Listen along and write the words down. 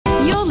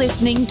You're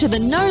listening to the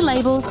No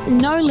Labels,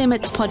 No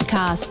Limits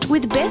podcast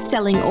with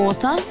best-selling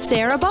author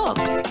Sarah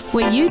Box,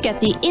 where you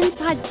get the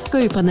inside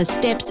scoop on the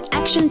steps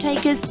action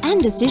takers and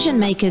decision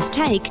makers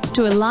take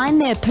to align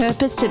their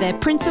purpose to their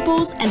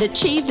principles and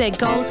achieve their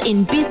goals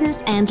in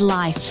business and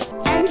life.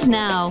 And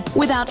now,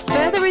 without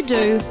further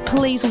ado,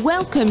 please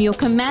welcome your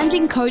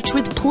commanding coach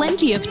with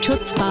plenty of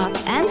chutzpah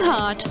and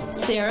heart,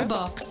 Sarah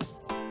Box.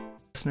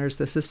 Listeners,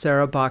 this is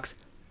Sarah Box,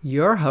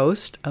 your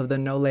host of the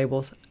No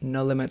Labels,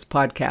 No Limits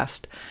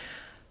podcast.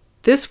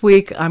 This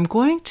week, I'm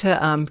going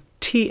to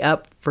tee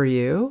up for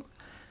you,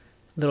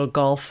 little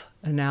golf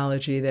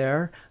analogy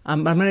there.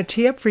 I'm going to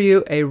tee up for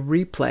you a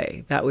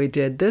replay that we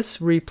did. This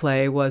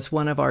replay was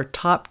one of our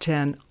top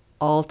 10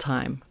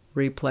 all-time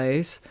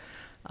replays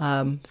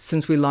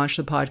since we launched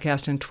the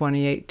podcast in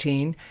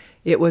 2018.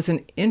 It was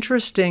an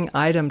interesting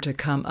item to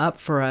come up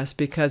for us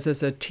because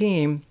as a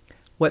team,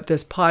 what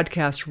this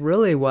podcast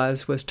really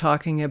was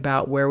talking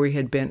about where we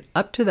had been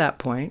up to that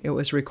point. It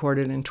was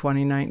recorded in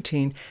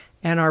 2019,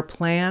 and our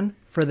plan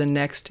for the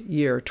next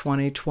year,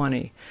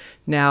 2020.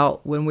 Now,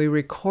 when we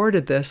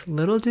recorded this,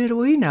 little did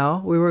we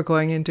know we were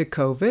going into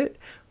COVID,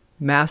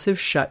 massive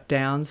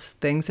shutdowns,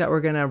 things that were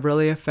going to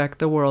really affect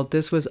the world.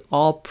 This was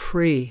all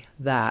pre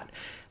that.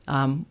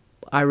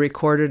 I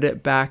recorded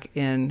it back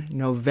in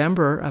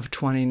November of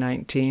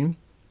 2019.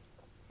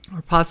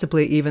 Or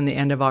possibly even the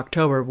end of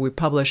October. We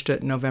published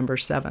it November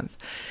 7th.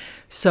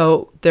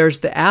 So there's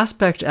the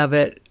aspect of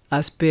it,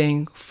 us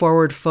being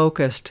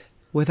forward-focused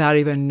without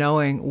even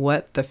knowing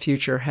what the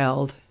future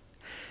held.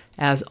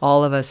 As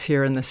all of us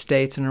here in the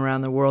States and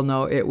around the world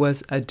know, it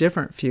was a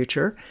different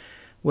future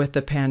with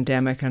the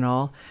pandemic and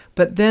all.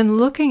 But then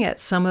looking at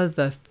some of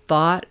the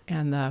thought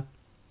and the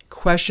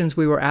questions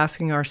we were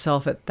asking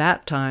ourselves at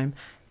that time,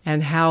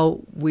 and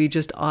how we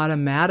just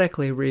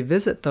automatically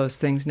revisit those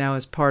things now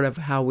as part of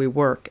how we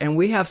work. And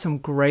we have some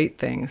great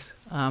things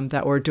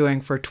that we're doing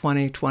for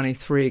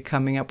 2023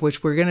 coming up,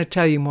 which we're going to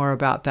tell you more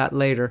about that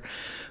later.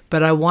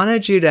 But I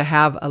wanted you to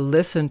have a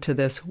listen to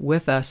this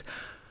with us.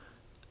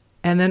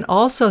 And then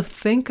also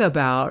think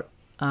about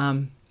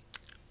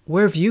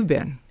where have you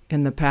been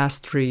in the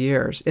past 3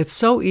 years? It's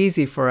so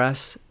easy for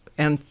us,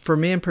 and for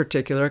me in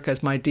particular,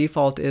 because my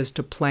default is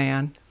to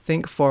plan,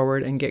 think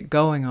forward, and get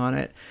going on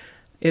it.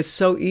 It's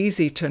so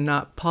easy to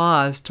not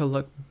pause to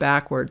look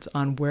backwards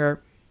on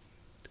where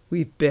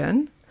we've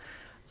been,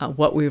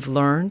 what we've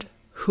learned,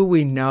 who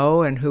we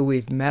know and who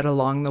we've met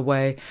along the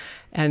way.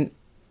 And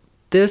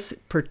this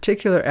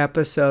particular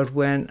episode,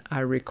 when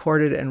I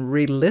recorded and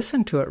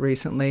re-listened to it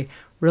recently,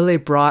 really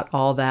brought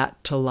all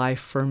that to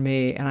life for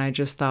me. And I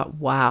just thought,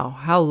 wow,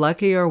 how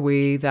lucky are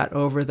we that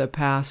over the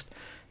past,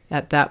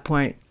 at that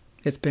point,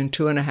 it's been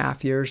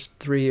 2.5 years,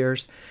 3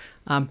 years,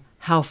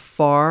 how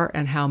far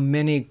and how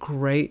many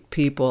great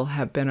people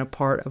have been a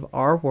part of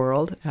our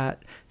world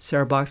at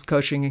Sarah Box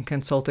Coaching and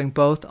Consulting,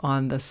 both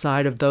on the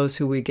side of those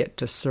who we get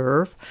to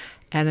serve,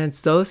 and it's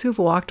those who've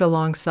walked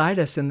alongside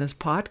us in this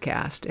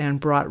podcast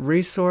and brought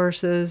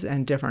resources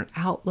and different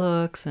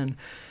outlooks and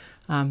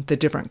the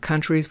different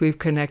countries we've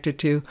connected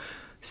to.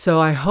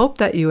 So I hope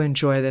that you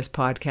enjoy this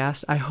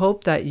podcast. I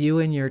hope that you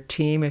and your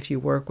team, if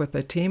you work with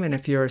a team, and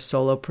if you're a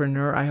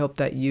solopreneur, I hope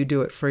that you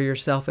do it for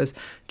yourself, is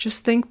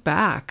just think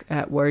back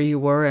at where you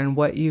were and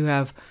what you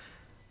have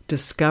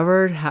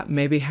discovered,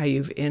 maybe how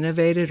you've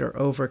innovated or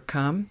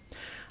overcome.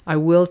 I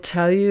will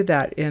tell you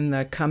that in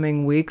the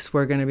coming weeks,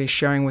 we're going to be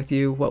sharing with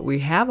you what we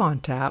have on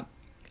tap,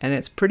 and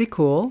it's pretty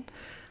cool.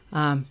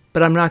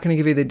 But I'm not going to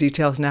give you the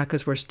details now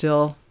because we're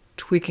still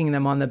tweaking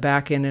them on the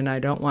back end, and I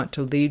don't want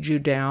to lead you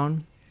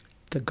down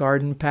the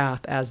garden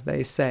path, as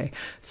they say.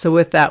 So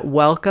with that,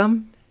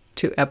 welcome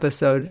to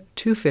episode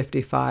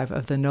 255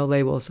 of the No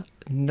Labels,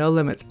 No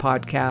Limits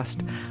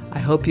podcast. I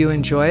hope you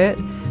enjoy it,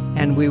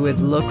 and we would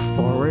look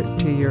forward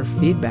to your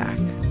feedback.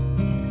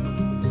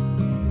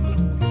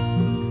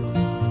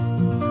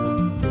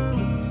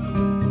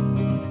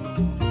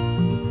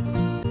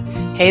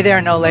 Hey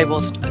there, No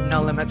Labels,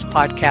 No Limits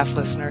podcast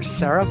listeners.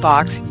 Sarah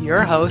Box,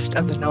 your host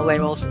of the No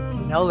Labels,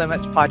 No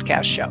Limits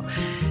podcast show.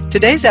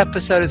 Today's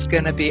episode is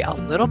going to be a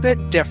little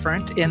bit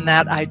different in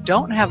that I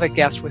don't have a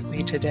guest with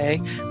me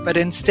today, but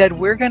instead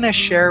we're going to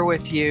share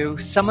with you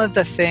some of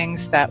the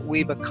things that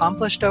we've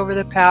accomplished over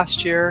the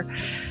past year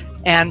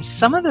and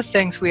some of the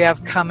things we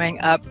have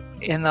coming up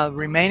in the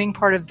remaining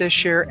part of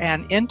this year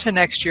and into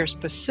next year,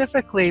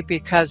 specifically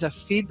because of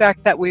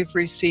feedback that we've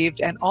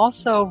received and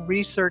also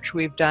research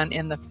we've done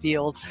in the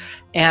field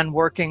and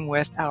working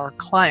with our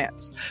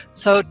clients.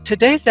 So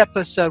today's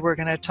episode, we're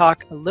going to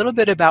talk a little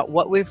bit about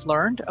what we've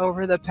learned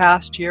over the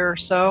past year or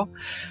so.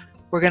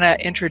 We're going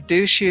to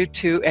introduce you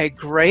to a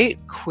great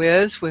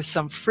quiz with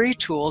some free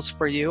tools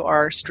for you,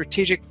 our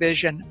Strategic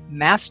Vision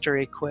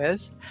Mastery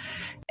Quiz.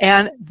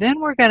 And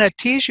then we're going to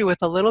tease you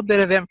with a little bit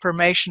of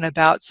information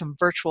about some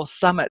virtual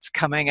summits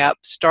coming up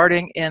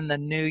starting in the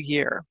new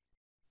year.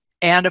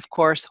 And of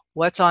course,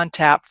 what's on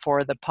tap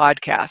for the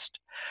podcast.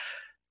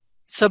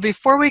 So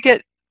before we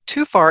get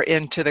too far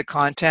into the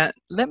content,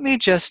 let me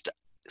just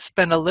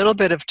spend a little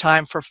bit of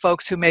time for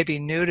folks who may be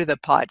new to the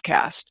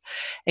podcast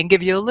and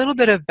give you a little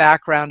bit of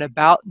background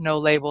about No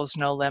Labels,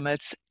 No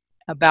Limits,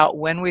 about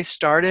when we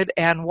started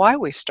and why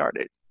we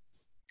started.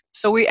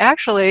 So we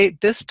actually,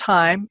 this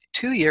time,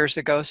 2 years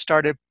ago,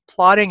 started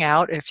plotting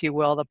out, if you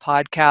will, the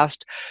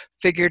podcast,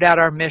 figured out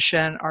our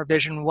mission, our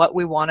vision, what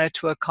we wanted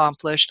to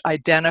accomplish,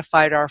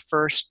 identified our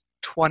first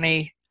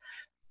 20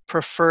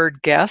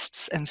 preferred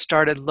guests and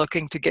started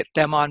looking to get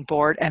them on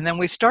board. And then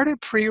we started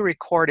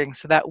pre-recording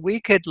so that we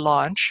could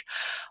launch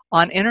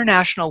on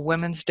International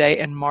Women's Day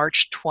in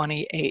March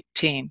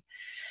 2018.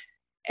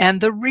 And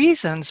the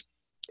reasons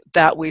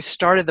that we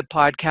started the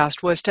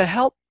podcast was to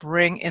help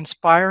bring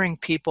inspiring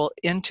people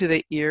into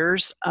the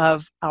ears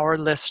of our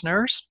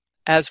listeners,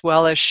 as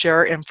well as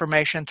share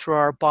information through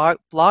our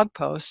blog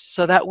posts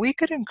so that we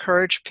could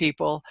encourage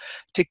people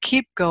to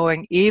keep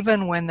going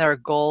even when their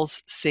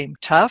goals seem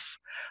tough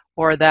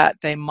or that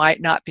they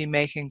might not be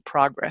making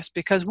progress.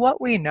 Because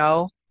what we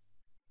know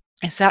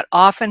is that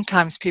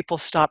oftentimes people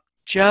stop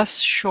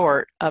just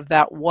short of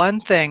that one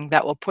thing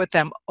that will put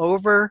them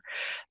over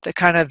the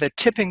kind of the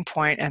tipping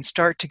point and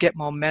start to get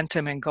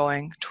momentum and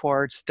going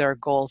towards their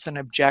goals and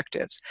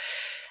objectives.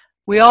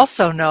 We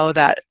also know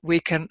that we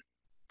can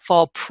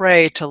fall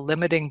prey to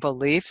limiting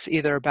beliefs,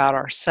 either about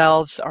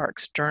ourselves, our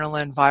external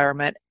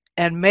environment,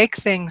 and make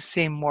things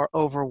seem more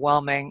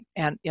overwhelming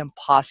and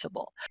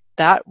impossible.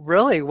 That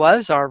really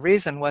was our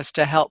reason, was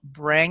to help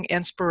bring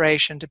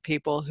inspiration to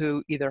people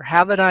who either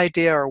have an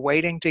idea or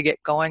waiting to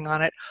get going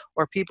on it,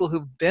 or people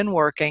who've been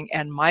working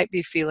and might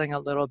be feeling a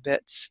little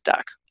bit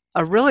stuck.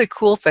 A really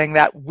cool thing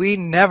that we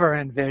never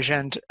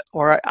envisioned,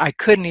 or I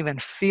couldn't even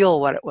feel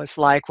what it was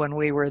like when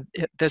we were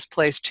at this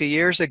place 2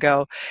 years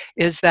ago,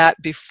 is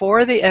that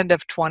before the end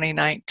of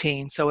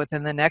 2019, so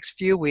within the next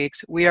few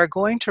weeks, we are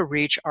going to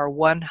reach our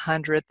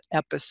 100th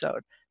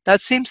episode.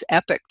 That seems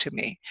epic to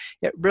me.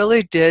 It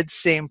really did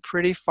seem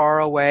pretty far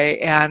away,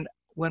 and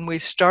when we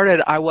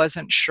started, I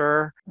wasn't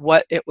sure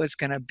what it was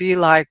going to be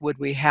like. Would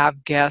we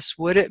have guests?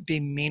 Would it be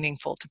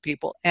meaningful to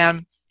people?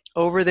 And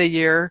over the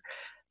year,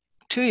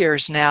 2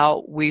 years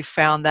now, we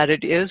found that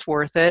it is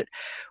worth it.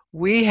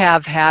 We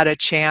have had a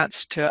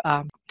chance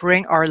to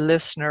bring our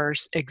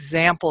listeners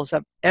examples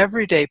of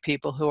everyday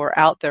people who are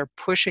out there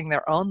pushing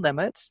their own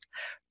limits,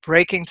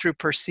 breaking through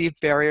perceived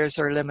barriers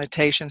or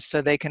limitations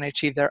so they can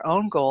achieve their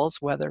own goals,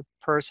 whether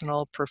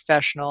personal,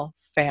 professional,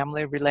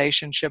 family,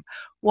 relationship,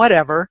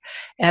 whatever,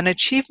 and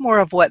achieve more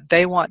of what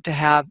they want to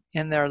have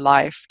in their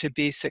life to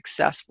be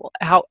successful,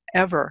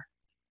 however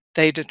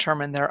they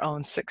determine their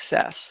own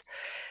success.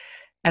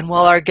 And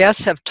while our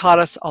guests have taught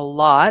us a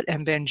lot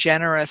and been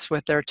generous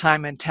with their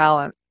time and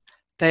talent,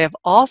 they have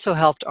also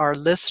helped our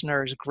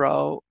listeners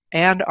grow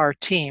and our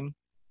team,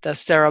 the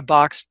Sarah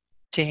Boxx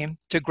team,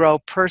 to grow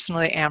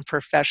personally and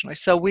professionally.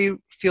 So we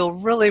feel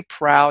really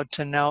proud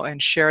to know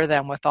and share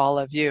them with all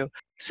of you.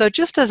 So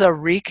just as a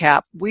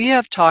recap, we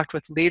have talked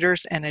with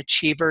leaders and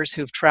achievers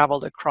who've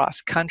traveled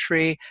across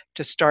country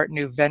to start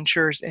new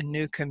ventures in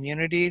new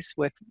communities,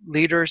 with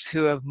leaders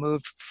who have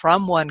moved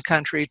from one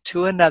country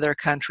to another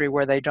country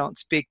where they don't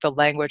speak the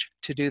language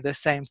to do the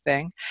same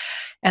thing.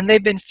 And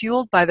they've been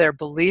fueled by their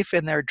belief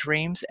in their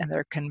dreams and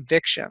their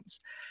convictions.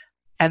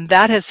 And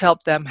that has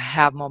helped them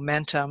have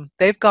momentum.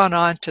 They've gone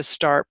on to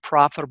start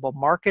profitable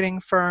marketing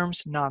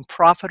firms,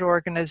 nonprofit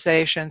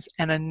organizations,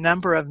 and a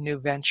number of new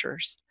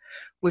ventures.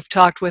 We've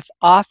talked with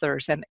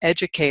authors and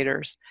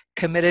educators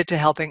committed to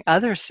helping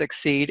others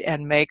succeed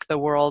and make the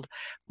world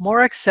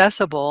more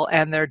accessible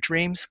and their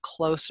dreams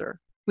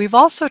closer. We've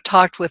also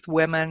talked with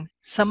women,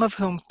 some of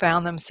whom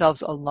found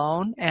themselves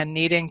alone and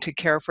needing to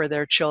care for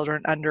their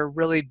children under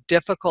really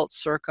difficult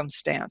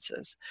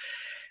circumstances.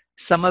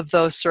 Some of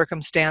those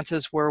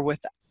circumstances were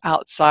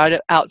outside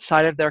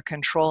of their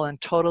control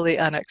and totally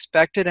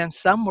unexpected, and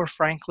some were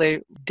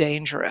frankly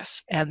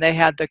dangerous. And they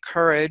had the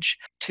courage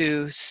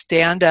to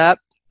stand up,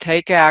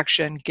 take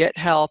action, get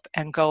help,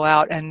 and go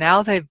out. And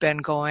now they've been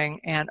going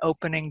and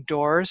opening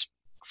doors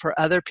for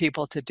other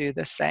people to do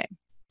the same.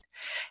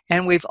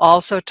 And we've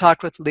also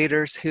talked with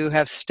leaders who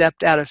have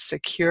stepped out of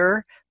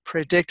secure,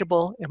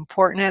 predictable,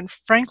 important, and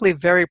frankly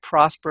very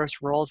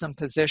prosperous roles and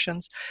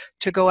positions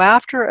to go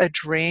after a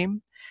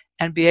dream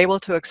and be able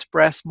to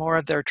express more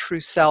of their true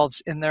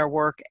selves in their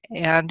work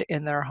and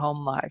in their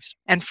home lives.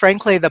 And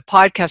frankly, the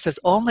podcast has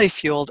only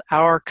fueled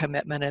our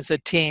commitment as a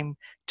team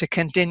to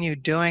continue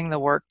doing the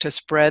work to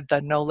spread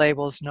the No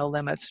Labels, No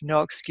Limits,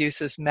 No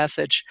Excuses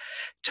message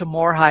to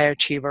more high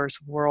achievers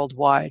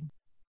worldwide.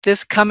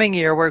 This coming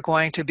year, we're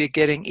going to be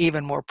getting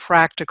even more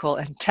practical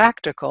and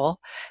tactical,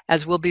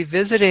 as we'll be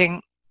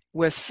visiting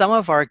with some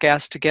of our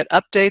guests to get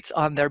updates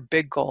on their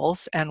big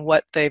goals and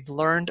what they've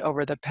learned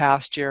over the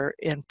past year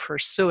in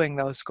pursuing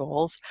those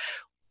goals.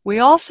 We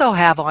also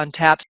have on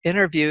tap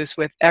interviews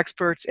with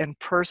experts in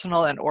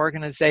personal and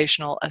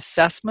organizational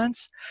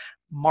assessments,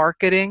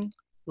 marketing,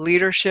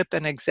 leadership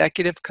and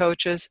executive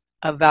coaches,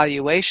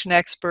 evaluation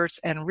experts,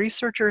 and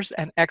researchers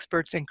and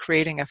experts in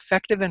creating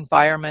effective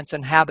environments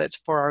and habits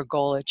for our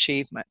goal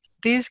achievement.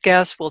 These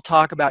guests will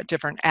talk about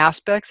different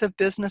aspects of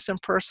business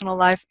and personal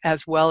life,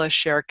 as well as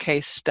share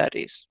case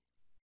studies.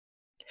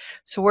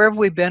 So where have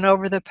we been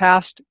over the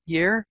past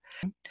year?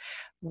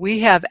 We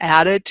have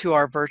added to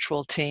our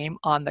virtual team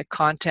on the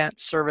content,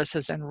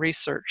 services, and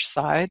research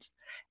sides,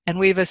 and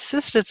we've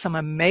assisted some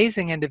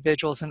amazing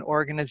individuals and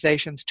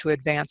organizations to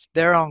advance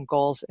their own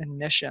goals and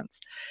missions.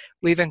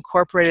 We've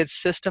incorporated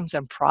systems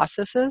and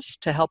processes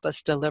to help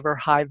us deliver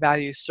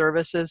high-value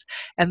services,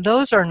 and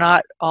those are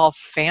not all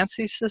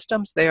fancy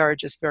systems. They are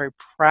just very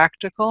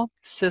practical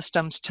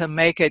systems to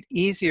make it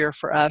easier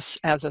for us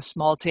as a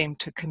small team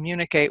to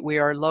communicate. We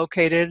are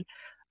located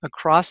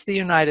across the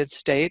United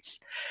States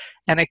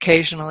and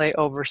occasionally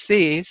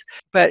overseas,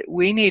 but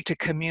we need to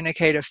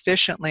communicate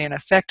efficiently and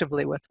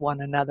effectively with one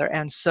another.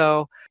 And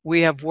so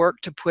we have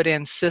worked to put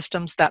in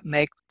systems that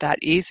make that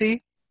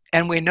easy.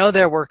 And we know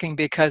they're working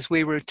because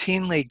we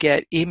routinely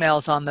get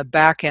emails on the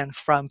back end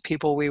from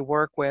people we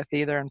work with,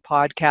 either in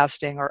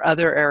podcasting or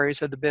other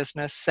areas of the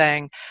business,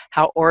 saying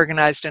how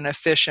organized and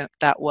efficient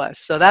that was.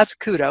 So that's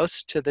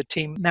kudos to the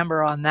team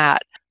member on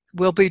that.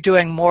 We'll be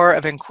doing more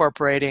of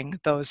incorporating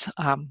those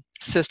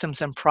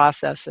systems and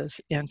processes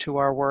into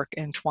our work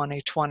in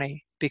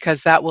 2020,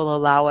 because that will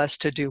allow us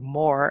to do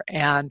more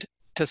and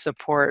to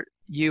support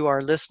you,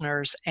 our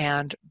listeners,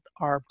 and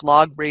our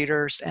blog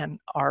readers and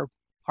our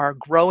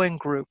growing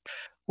group.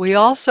 We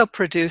also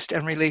produced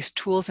and released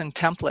tools and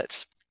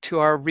templates to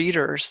our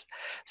readers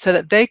so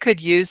that they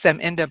could use them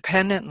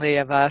independently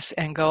of us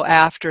and go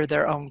after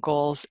their own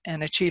goals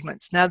and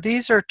achievements. Now,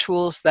 these are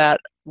tools that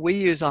we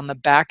use on the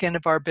back end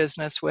of our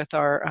business with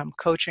our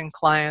coaching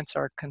clients,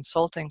 our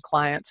consulting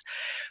clients.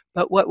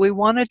 But what we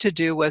wanted to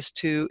do was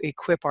to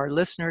equip our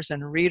listeners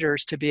and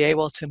readers to be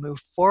able to move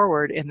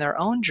forward in their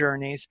own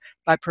journeys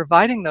by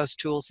providing those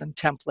tools and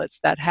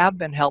templates that have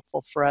been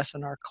helpful for us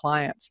and our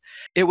clients.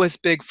 It was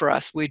big for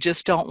us. We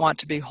just don't want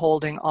to be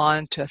holding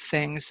on to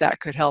things that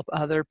could help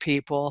other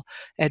people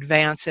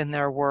advance in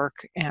their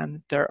work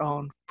and their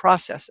own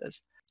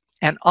processes.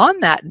 And on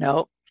that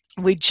note,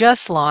 we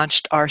just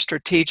launched our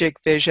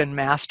Strategic Vision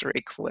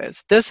Mastery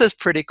Quiz. This is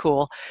pretty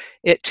cool.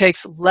 It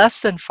takes less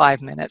than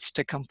 5 minutes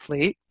to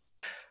complete.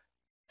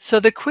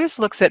 So the quiz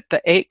looks at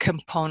the 8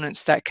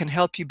 components that can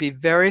help you be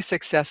very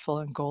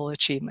successful in goal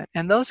achievement.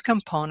 And those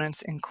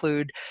components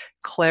include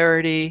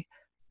clarity,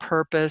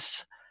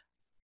 purpose,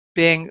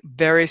 being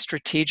very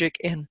strategic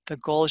in the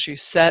goals you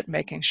set,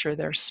 making sure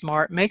they're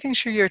smart, making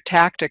sure your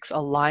tactics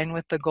align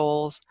with the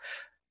goals,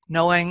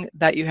 knowing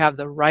that you have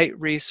the right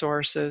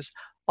resources,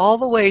 all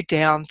the way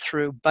down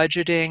through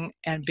budgeting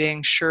and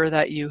being sure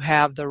that you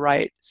have the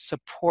right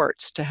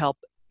supports to help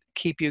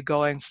keep you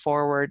going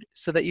forward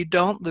so that you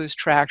don't lose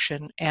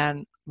traction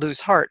and lose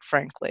heart,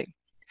 frankly.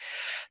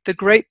 The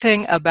great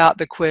thing about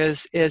the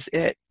quiz is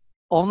it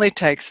only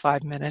takes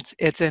 5 minutes.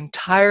 It's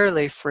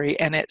entirely free,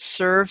 and it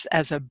serves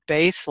as a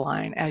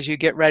baseline as you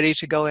get ready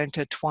to go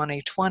into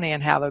 2020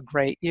 and have a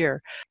great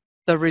year.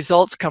 The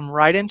results come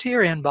right into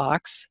your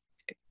inbox.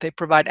 They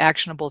provide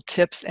actionable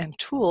tips and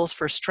tools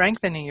for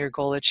strengthening your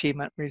goal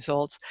achievement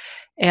results.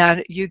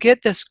 And you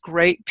get this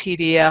great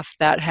PDF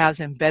that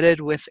has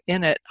embedded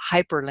within it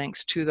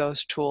hyperlinks to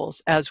those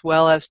tools, as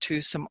well as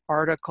to some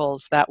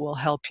articles that will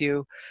help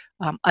you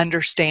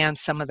understand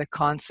some of the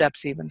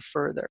concepts even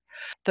further.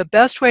 The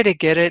best way to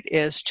get it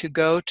is to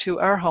go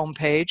to our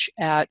homepage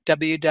at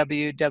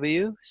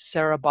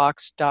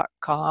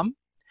www.sarahbox.com,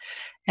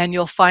 and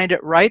you'll find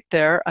it right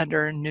there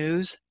under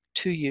News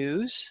to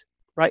Use,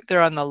 right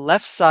there on the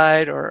left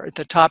side or at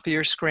the top of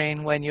your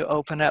screen when you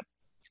open up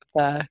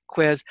the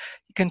quiz.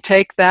 You can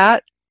take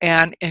that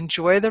and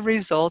enjoy the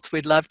results.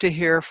 We'd love to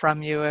hear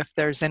from you if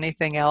there's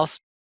anything else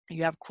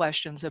you have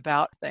questions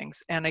about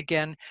things. And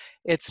again,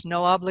 it's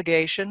no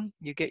obligation.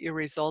 You get your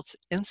results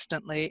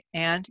instantly,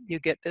 and you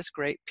get this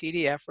great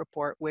PDF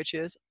report, which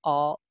is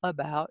all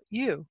about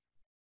you.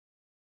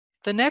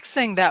 The next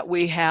thing that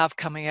we have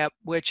coming up,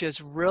 which is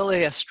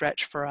really a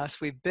stretch for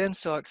us, we've been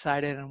so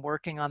excited and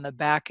working on the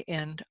back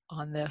end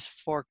on this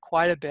for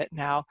quite a bit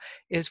now,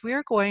 is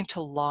we're going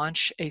to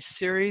launch a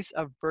series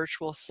of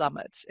virtual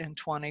summits in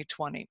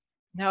 2020.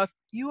 Now, if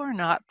you are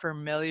not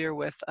familiar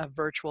with a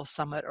virtual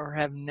summit or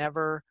have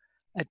never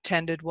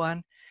attended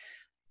one,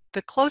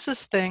 the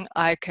closest thing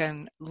I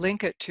can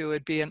link it to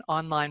would be an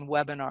online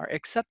webinar,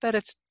 except that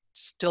it's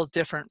still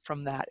different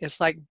from that. It's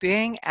like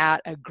being at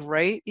a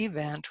great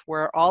event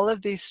where all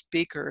of these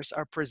speakers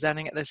are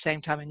presenting at the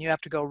same time, and you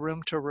have to go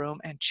room to room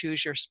and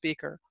choose your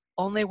speaker.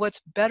 Only what's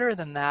better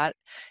than that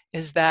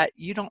is that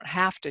you don't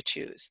have to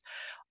choose.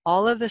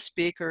 All of the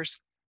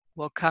speakers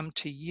will come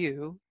to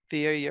you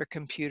via your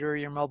computer,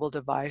 your mobile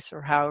device,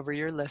 or however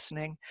you're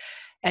listening,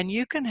 and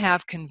you can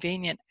have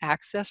convenient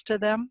access to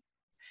them,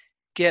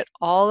 get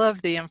all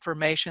of the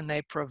information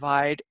they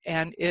provide,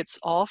 and it's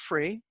all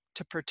free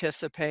to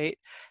participate.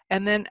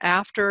 And then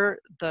after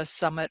the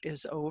summit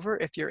is over,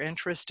 if you're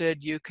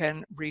interested, you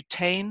can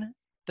retain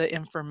the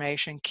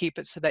information, keep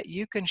it so that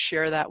you can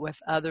share that with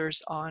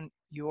others on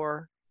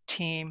your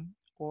team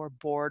or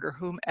board or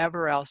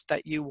whomever else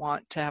that you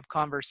want to have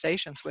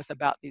conversations with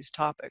about these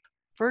topics.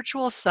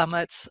 Virtual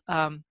summits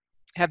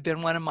have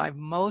been one of my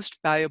most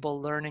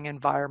valuable learning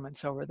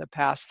environments over the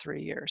past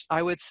 3 years.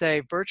 I would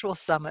say virtual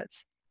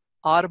summits,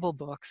 Audible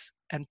books,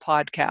 and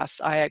podcasts.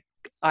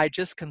 I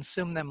just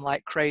consume them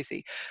like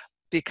crazy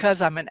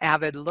because I'm an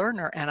avid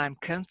learner and I'm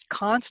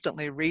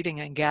constantly reading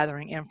and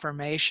gathering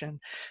information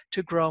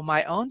to grow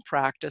my own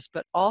practice,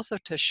 but also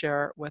to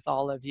share with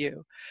all of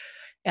you.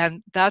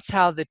 And that's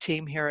how the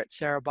team here at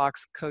Sarah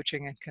Box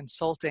Coaching and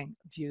Consulting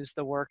views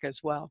the work as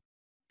well.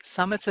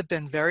 Summits have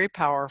been very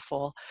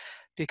powerful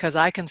because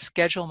I can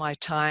schedule my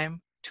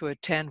time to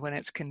attend when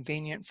it's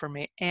convenient for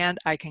me, and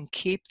I can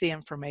keep the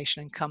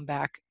information and come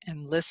back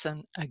and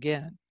listen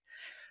again.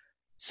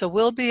 So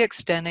we'll be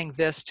extending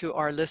this to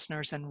our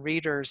listeners and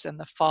readers and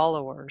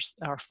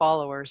our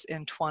followers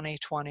in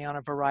 2020 on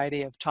a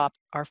variety of topics.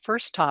 Our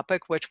first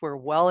topic, which we're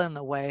well in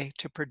the way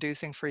to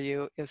producing for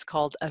you, is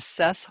called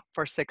Assess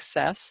for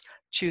Success.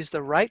 Choose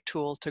the right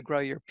tool to grow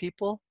your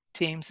people,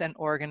 teams, and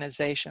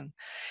organization.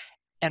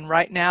 And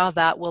right now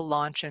that will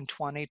launch in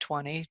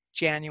 2020,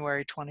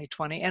 January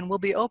 2020, and we'll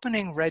be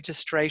opening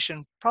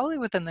registration probably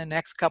within the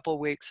next couple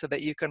weeks so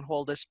that you can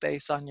hold a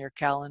space on your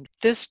calendar.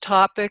 This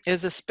topic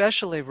is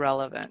especially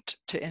relevant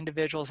to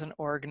individuals and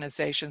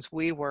organizations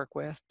we work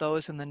with,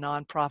 those in the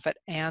nonprofit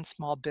and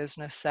small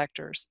business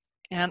sectors.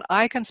 And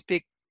I can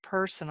speak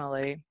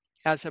personally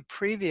as a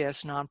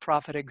previous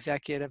nonprofit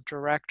executive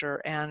director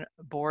and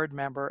board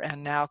member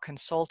and now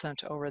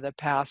consultant over the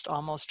past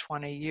almost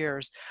 20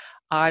 years.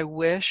 I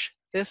wish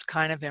this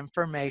kind of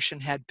information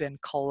had been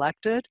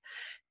collected,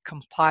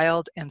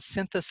 compiled, and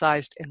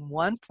synthesized in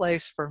one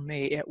place for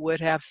me. It would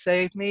have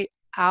saved me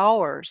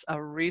hours of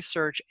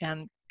research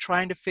and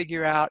trying to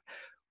figure out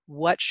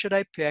what should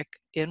I pick,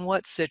 in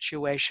what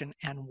situation,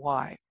 and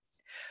why.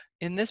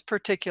 In this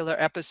particular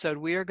episode,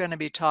 we are going to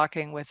be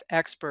talking with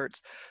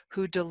experts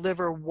who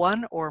deliver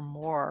one or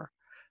more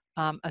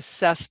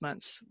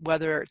assessments,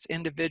 whether it's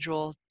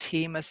individual,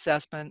 team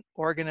assessment,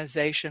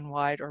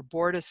 organization-wide, or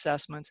board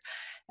assessments,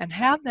 and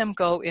have them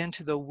go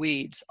into the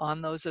weeds on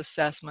those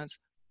assessments,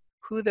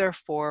 who they're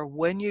for,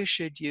 when you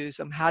should use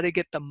them, how to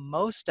get the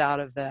most out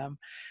of them,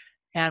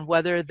 and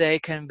whether they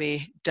can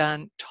be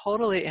done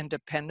totally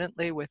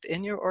independently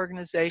within your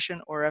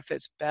organization or if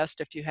it's best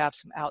if you have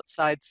some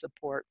outside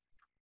support.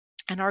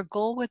 And our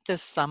goal with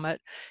this summit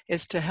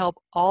is to help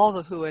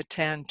all who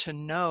attend to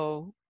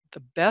know the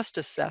best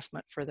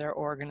assessment for their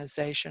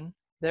organization,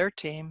 their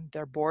team,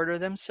 their board, or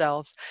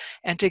themselves,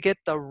 and to get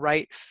the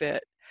right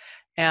fit.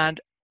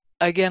 And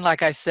again,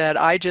 like I said,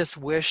 I just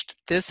wished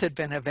this had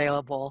been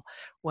available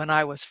when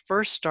I was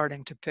first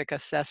starting to pick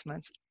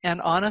assessments. And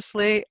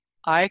honestly,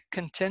 I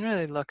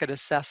continually look at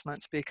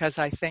assessments because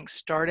I think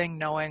starting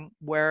knowing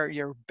where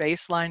your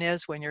baseline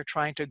is when you're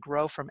trying to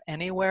grow from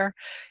anywhere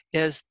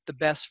is the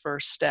best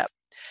first step.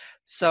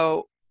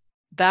 So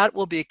that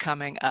will be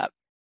coming up.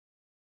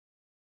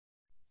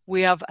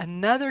 We have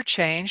another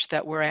change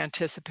that we're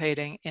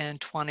anticipating in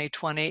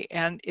 2020.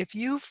 And if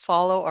you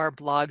follow our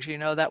blogs, you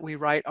know that we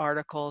write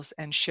articles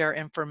and share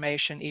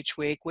information each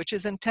week, which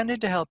is intended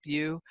to help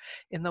you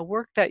in the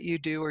work that you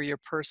do or your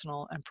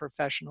personal and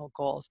professional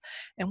goals.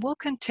 And we'll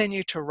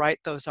continue to write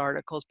those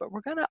articles, but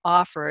we're going to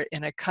offer it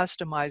in a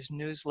customized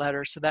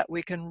newsletter so that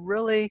we can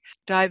really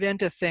dive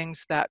into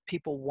things that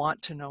people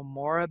want to know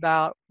more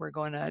about. We're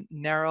going to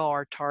narrow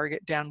our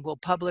target down. We'll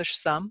publish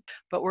some,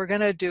 but we're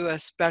going to do a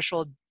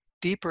special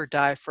deeper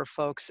dive for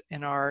folks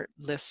in our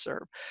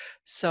listserv.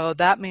 So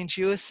that means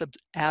you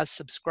as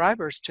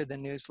subscribers to the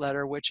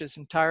newsletter, which is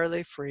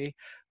entirely free,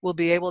 will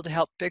be able to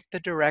help pick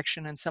the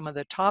direction and some of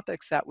the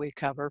topics that we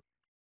cover.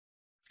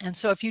 And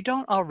so if you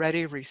don't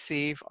already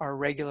receive our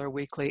regular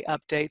weekly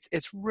updates,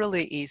 it's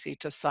really easy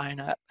to sign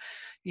up.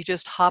 You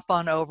just hop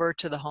on over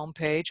to the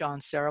homepage on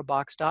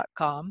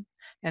sarahbox.com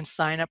and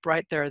sign up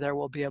right there. There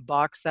will be a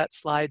box that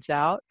slides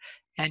out,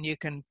 and you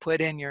can put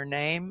in your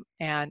name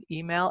and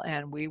email,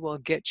 and we will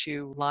get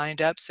you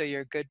lined up so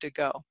you're good to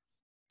go.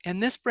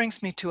 And this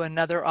brings me to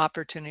another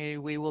opportunity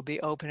we will be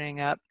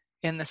opening up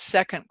in the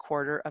second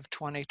quarter of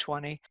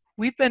 2020.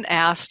 We've been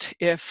asked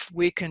if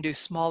we can do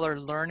smaller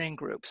learning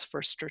groups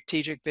for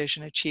strategic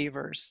vision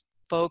achievers,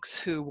 folks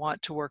who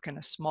want to work in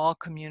a small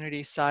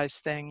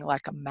community-sized thing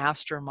like a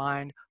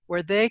mastermind,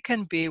 where they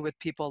can be with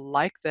people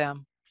like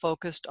them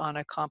focused on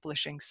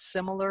accomplishing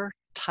similar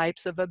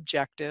types of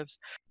objectives.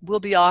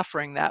 We'll be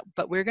offering that,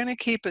 but we're going to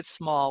keep it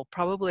small,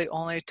 probably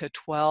only to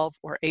 12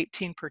 or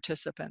 18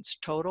 participants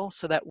total,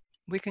 so that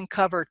we can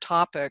cover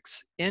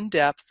topics in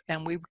depth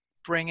and we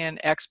bring in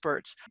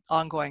experts,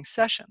 ongoing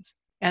sessions.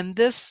 And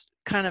this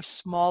kind of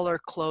smaller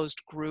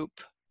closed group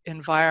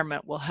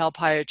environment will help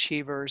high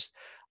achievers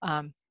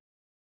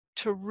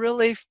to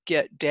really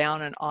get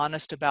down and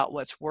honest about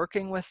what's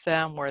working with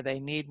them, where they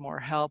need more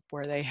help,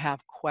 where they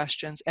have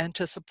questions, and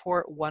to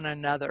support one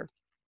another.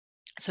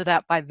 So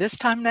that by this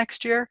time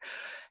next year,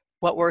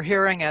 what we're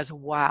hearing is,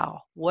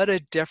 wow, what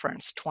a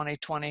difference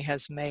 2020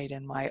 has made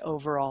in my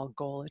overall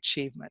goal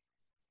achievement.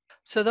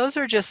 So those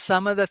are just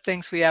some of the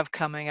things we have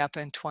coming up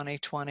in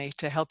 2020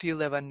 to help you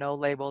live a no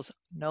labels,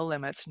 no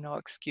limits, no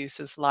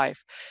excuses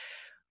life.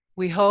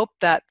 We hope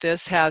that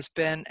this has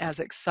been as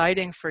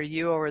exciting for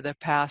you over the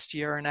past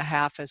year and a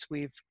half as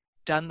we've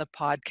done the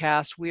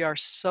podcast. We are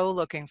so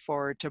looking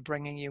forward to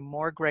bringing you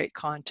more great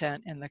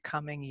content in the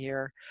coming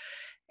year.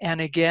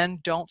 And again,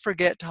 don't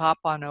forget to hop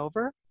on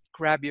over,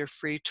 grab your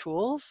free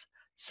tools,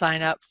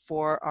 sign up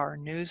for our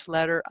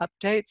newsletter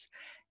updates,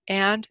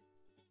 and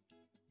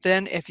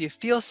then if you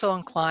feel so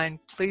inclined,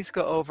 please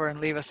go over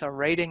and leave us a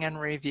rating and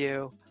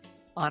review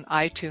on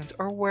iTunes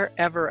or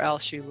wherever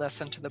else you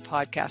listen to the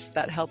podcast.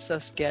 That helps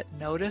us get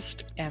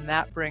noticed, and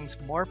that brings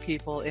more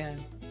people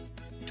in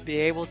to be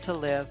able to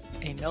live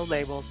a no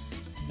labels,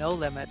 no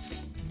limits,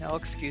 no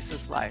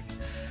excuses life.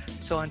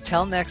 So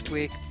until next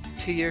week,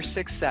 to your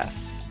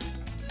success.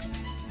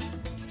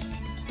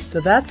 So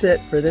that's it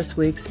for this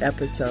week's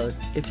episode.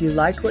 If you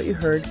liked what you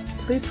heard,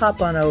 please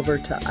hop on over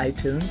to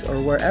iTunes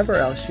or wherever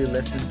else you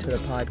listen to the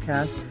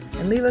podcast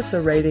and leave us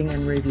a rating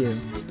and review.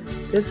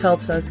 This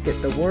helps us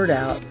get the word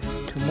out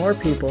to more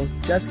people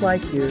just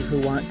like you who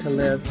want to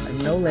live a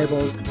no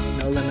labels,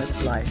 no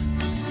limits life.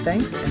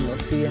 Thanks, and we'll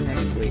see you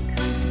next week.